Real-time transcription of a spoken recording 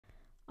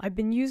I've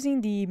been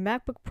using the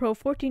MacBook Pro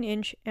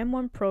 14-inch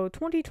M1 Pro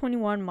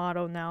 2021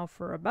 model now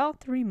for about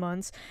 3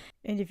 months,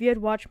 and if you had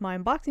watched my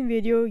unboxing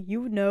video,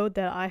 you would know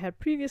that I had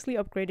previously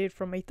upgraded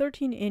from a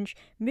 13-inch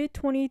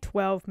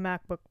mid-2012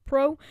 MacBook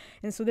Pro,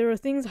 and so there are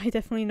things I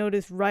definitely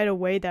noticed right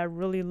away that I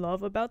really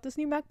love about this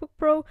new MacBook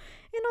Pro,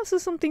 and also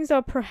some things that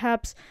are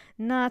perhaps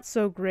not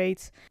so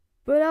great.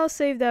 But I'll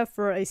save that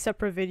for a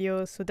separate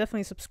video, so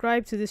definitely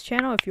subscribe to this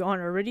channel if you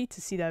aren't already to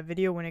see that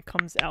video when it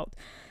comes out.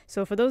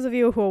 So for those of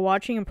you who are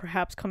watching and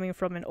perhaps coming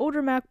from an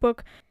older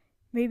MacBook,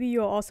 maybe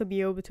you'll also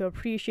be able to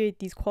appreciate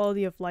these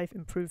quality of life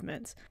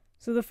improvements.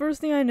 So the first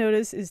thing I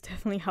notice is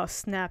definitely how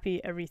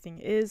snappy everything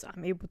is.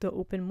 I'm able to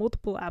open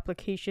multiple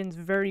applications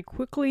very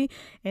quickly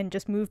and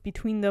just move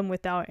between them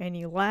without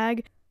any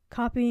lag.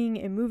 Copying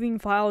and moving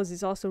files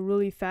is also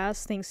really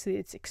fast thanks to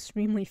its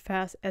extremely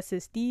fast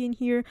SSD in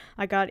here.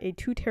 I got a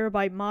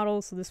 2TB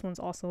model, so this one's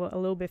also a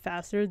little bit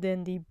faster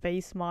than the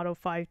base model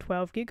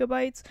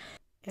 512GB.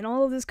 And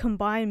all of this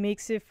combined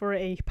makes it for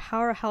a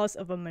powerhouse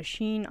of a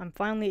machine. I'm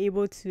finally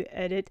able to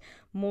edit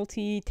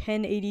multi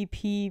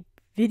 1080p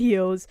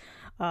videos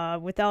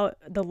without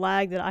the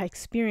lag that I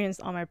experienced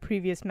on my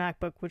previous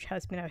MacBook, which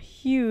has been a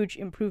huge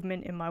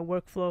improvement in my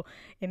workflow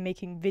in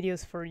making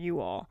videos for you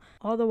all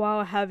the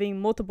while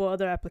having multiple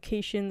other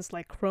applications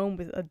like Chrome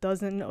with a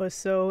dozen or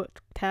so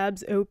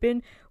tabs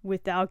open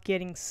without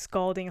getting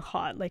scalding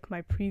hot like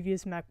my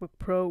previous MacBook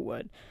Pro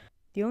would.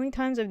 The only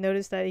times I've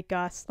noticed that it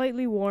got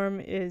slightly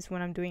warm is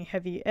when I'm doing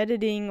heavy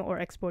editing or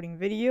exporting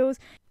videos.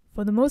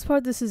 For the most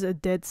part, this is a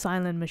dead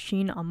silent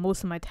machine on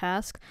most of my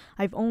tasks.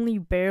 I've only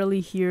barely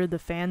hear the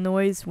fan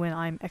noise when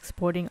I'm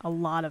exporting a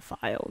lot of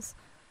files.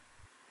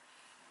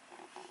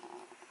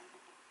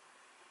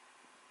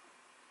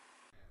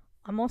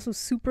 I'm also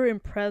super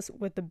impressed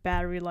with the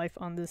battery life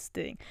on this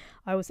thing.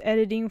 I was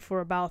editing for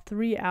about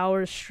 3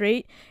 hours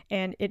straight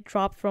and it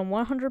dropped from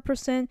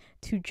 100%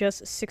 to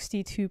just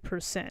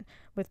 62%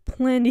 with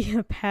plenty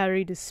of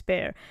battery to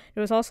spare.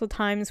 There was also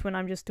times when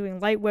I'm just doing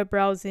light web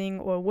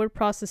browsing or word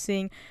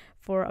processing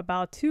for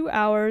about 2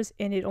 hours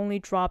and it only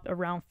dropped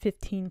around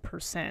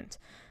 15%.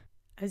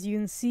 As you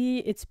can see,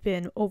 it's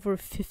been over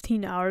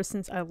 15 hours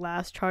since I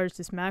last charged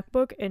this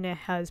MacBook and it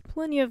has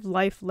plenty of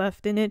life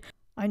left in it.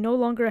 I no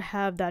longer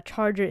have that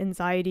charger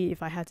anxiety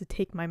if I had to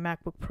take my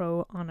MacBook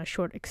Pro on a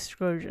short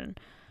excursion.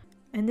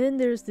 And then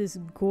there's this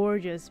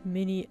gorgeous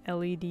mini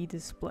LED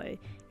display.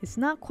 It's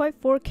not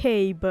quite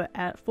 4K, but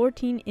at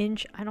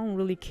 14-inch, I don't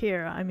really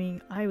care. I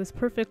mean, I was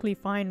perfectly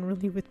fine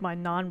really with my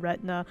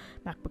non-retina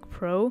MacBook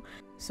Pro.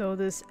 So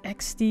this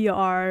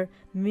XDR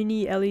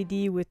mini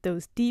LED with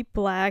those deep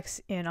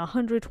blacks and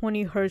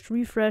 120Hz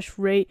refresh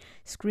rate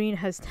screen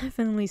has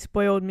definitely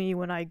spoiled me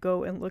when I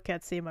go and look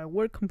at, say, my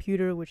work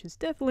computer, which is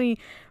definitely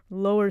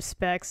lower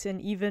specs, and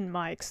even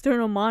my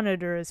external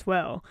monitor as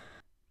well.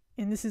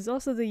 And this is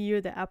also the year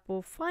that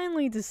Apple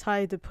finally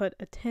decided to put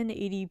a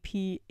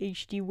 1080p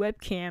HD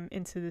webcam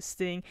into this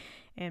thing,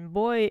 and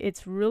boy,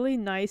 it's really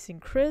nice and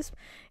crisp,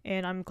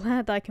 and I'm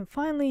glad that I can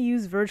finally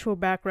use virtual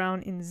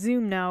background in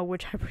Zoom now,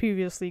 which I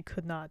previously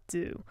could not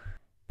do.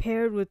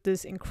 Paired with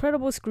this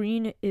incredible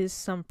screen is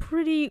some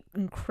pretty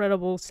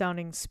incredible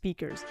sounding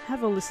speakers.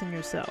 Have a listen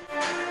yourself.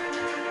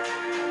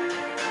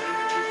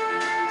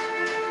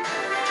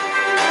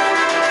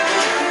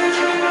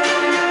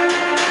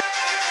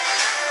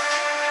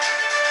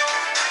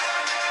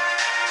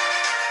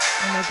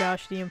 Oh my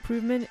gosh, the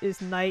improvement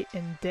is night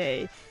and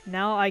day.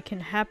 Now I can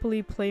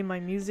happily play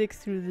my music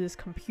through this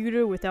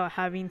computer without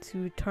having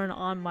to turn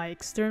on my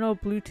external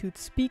Bluetooth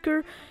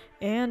speaker,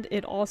 and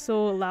it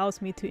also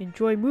allows me to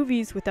enjoy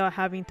movies without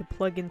having to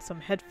plug in some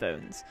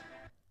headphones.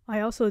 I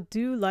also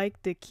do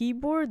like the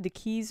keyboard. The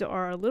keys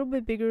are a little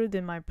bit bigger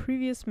than my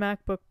previous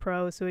MacBook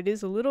Pro, so it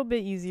is a little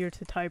bit easier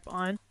to type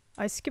on.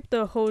 I skipped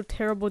the whole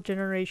terrible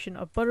generation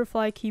of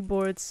butterfly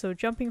keyboards, so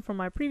jumping from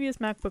my previous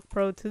MacBook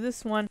Pro to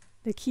this one,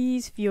 the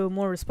keys feel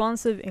more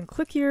responsive and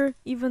clickier,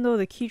 even though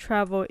the key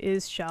travel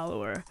is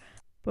shallower.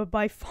 But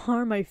by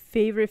far my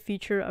favorite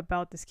feature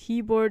about this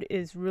keyboard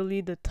is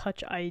really the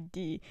Touch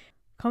ID.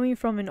 Coming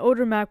from an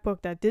older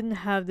MacBook that didn't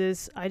have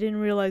this, I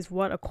didn't realize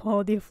what a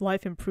quality of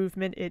life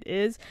improvement it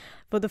is.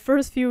 For the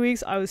first few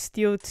weeks, I was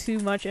still too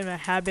much in a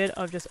habit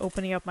of just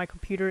opening up my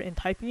computer and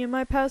typing in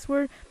my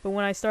password, but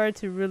when I started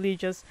to really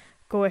just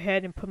go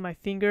ahead and put my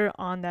finger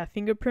on that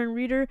fingerprint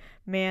reader,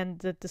 man,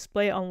 the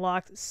display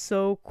unlocked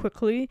so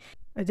quickly.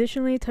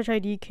 Additionally, Touch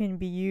ID can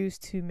be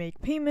used to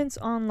make payments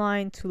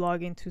online, to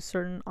log into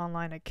certain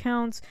online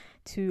accounts,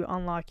 to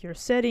unlock your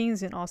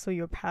settings, and also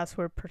your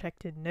password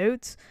protected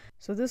notes.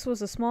 So this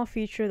was a small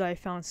feature that I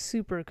found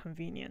super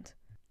convenient.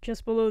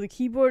 Just below the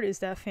keyboard is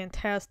that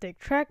fantastic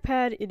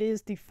trackpad. It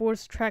is the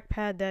Force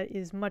trackpad that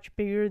is much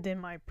bigger than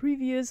my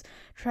previous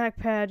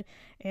trackpad,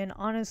 and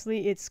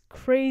honestly it's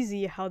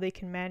crazy how they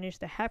can manage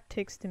the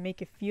haptics to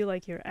make it feel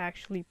like you're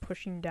actually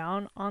pushing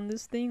down on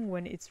this thing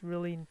when it's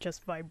really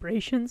just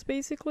vibrations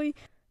basically.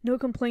 No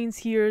complaints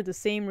here, the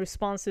same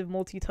responsive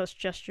multi-touch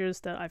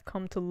gestures that I've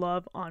come to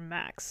love on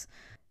Macs.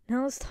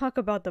 Now let's talk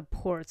about the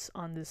ports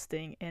on this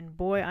thing, and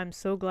boy, I'm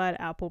so glad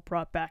Apple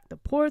brought back the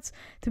ports.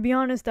 To be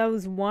honest, that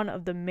was one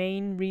of the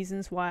main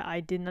reasons why I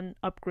didn't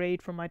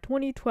upgrade from my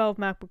 2012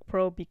 MacBook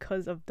Pro,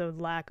 because of the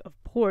lack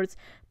of ports,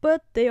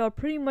 but they are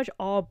pretty much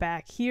all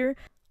back here.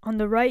 On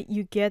the right,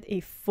 you get a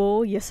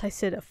full, yes I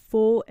said a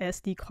full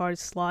SD card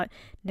slot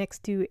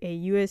next to a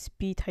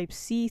USB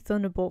Type-C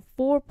Thunderbolt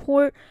 4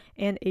 port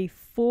and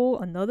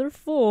another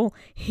full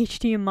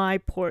HDMI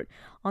port.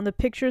 On the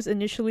pictures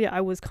initially,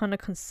 I was kind of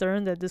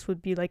concerned that this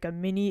would be like a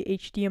mini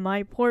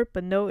HDMI port,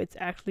 but no, it's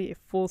actually a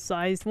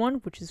full-sized one,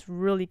 which is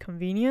really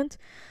convenient.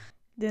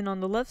 Then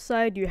on the left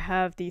side, you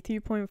have the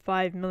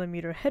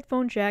 3.5mm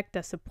headphone jack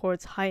that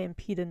supports high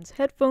impedance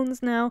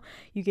headphones now.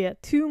 You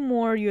get 2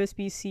 more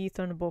USB-C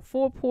Thunderbolt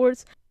 4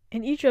 ports,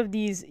 and each of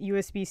these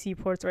USB-C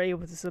ports are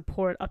able to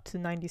support up to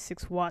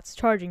 96 watts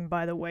charging,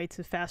 by the way,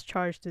 to fast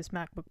charge this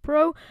MacBook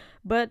Pro.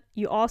 But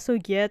you also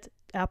get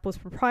Apple's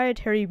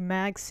proprietary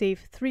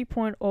MagSafe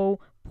 3.0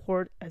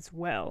 port as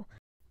well.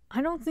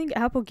 I don't think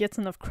Apple gets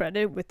enough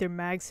credit with their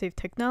MagSafe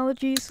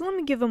technology, so let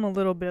me give them a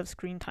little bit of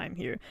screen time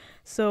here.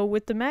 So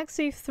with the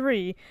MagSafe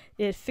 3,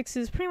 it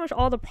fixes pretty much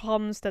all the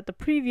problems that the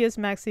previous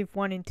MagSafe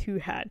 1 and 2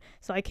 had.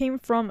 So I came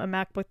from a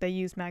MacBook that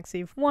used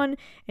MagSafe 1,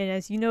 and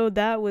as you know,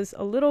 that was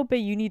a little bit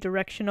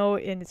unidirectional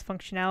in its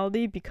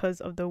functionality because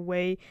of the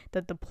way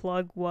that the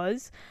plug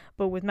was.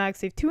 But with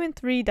MagSafe 2 and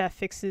 3, that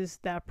fixes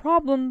that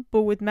problem.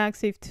 But with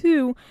MagSafe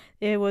 2,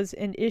 it was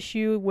an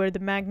issue where the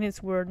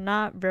magnets were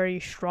not very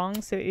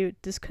strong, so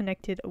it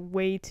disconnected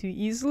way too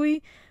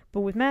easily.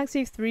 But with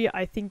MagSafe 3,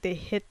 I think they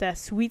hit that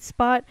sweet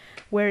spot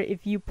where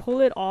if you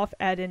pull it off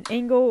at an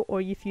angle or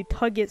if you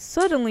tug it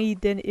suddenly,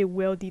 then it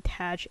will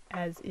detach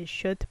as it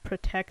should to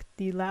protect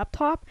the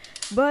laptop.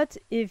 But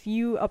if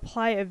you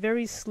apply a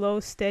very slow,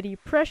 steady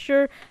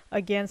pressure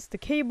against the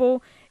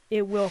cable,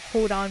 it will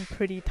hold on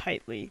pretty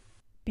tightly.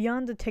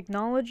 Beyond the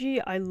technology,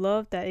 I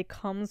love that it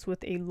comes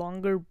with a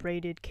longer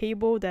braided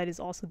cable that is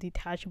also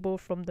detachable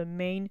from the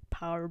main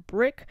power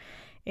brick.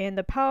 And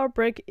the power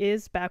brick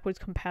is backwards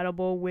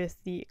compatible with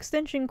the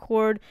extension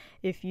cord.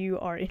 If you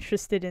are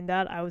interested in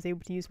that, I was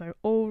able to use my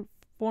old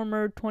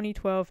former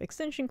 2012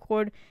 extension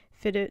cord,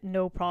 fit it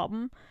no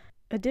problem.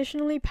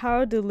 Additionally,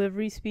 power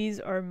delivery speeds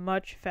are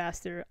much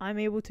faster. I'm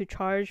able to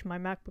charge my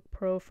MacBook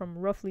Pro from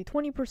roughly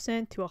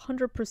 20% to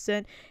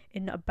 100%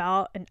 in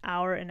about an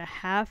hour and a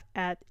half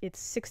at its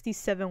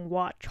 67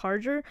 watt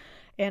charger.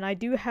 And I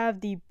do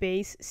have the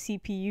base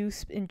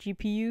CPU and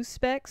GPU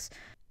specs.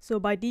 So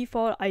by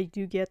default, I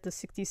do get the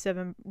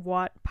 67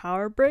 watt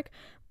power brick,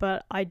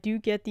 but I do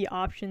get the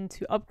option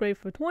to upgrade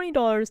for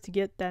 $20 to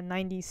get that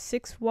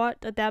 96 watt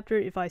adapter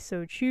if I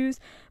so choose.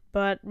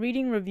 But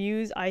reading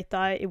reviews, I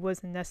thought it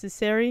wasn't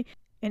necessary.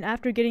 And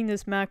after getting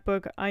this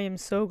MacBook, I am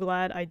so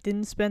glad I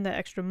didn't spend that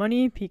extra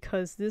money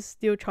because this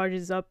still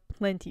charges up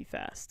plenty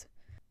fast.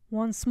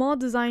 One small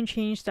design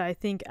change that I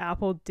think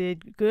Apple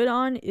did good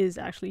on is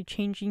actually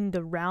changing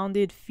the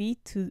rounded feet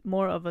to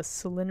more of a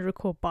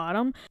cylindrical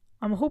bottom.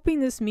 I'm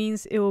hoping this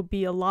means it will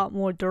be a lot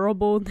more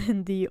durable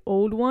than the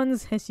old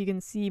ones. As you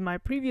can see, my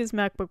previous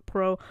MacBook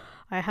Pro,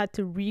 I had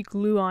to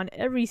re-glue on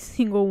every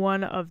single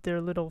one of their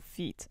little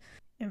feet.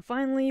 And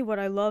finally, what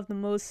I love the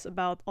most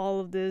about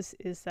all of this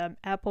is that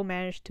Apple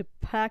managed to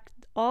pack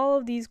all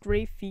of these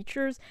great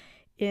features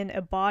in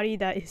a body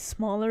that is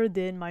smaller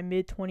than my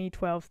mid-2012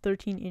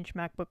 13-inch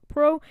MacBook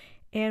Pro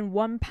and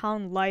 1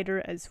 pound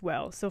lighter as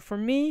well. So for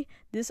me,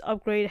 this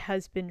upgrade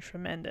has been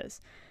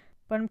tremendous.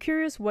 But I'm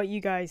curious what you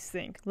guys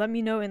think. Let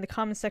me know in the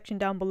comment section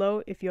down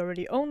below if you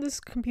already own this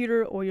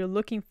computer or you're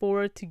looking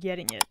forward to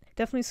getting it.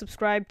 Definitely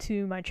subscribe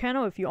to my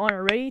channel if you aren't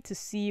already to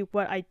see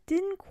what I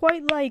didn't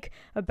quite like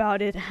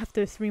about it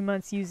after 3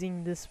 months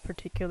using this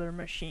particular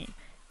machine.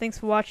 Thanks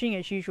for watching.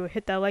 As usual,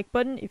 hit that like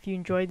button if you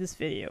enjoyed this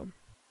video.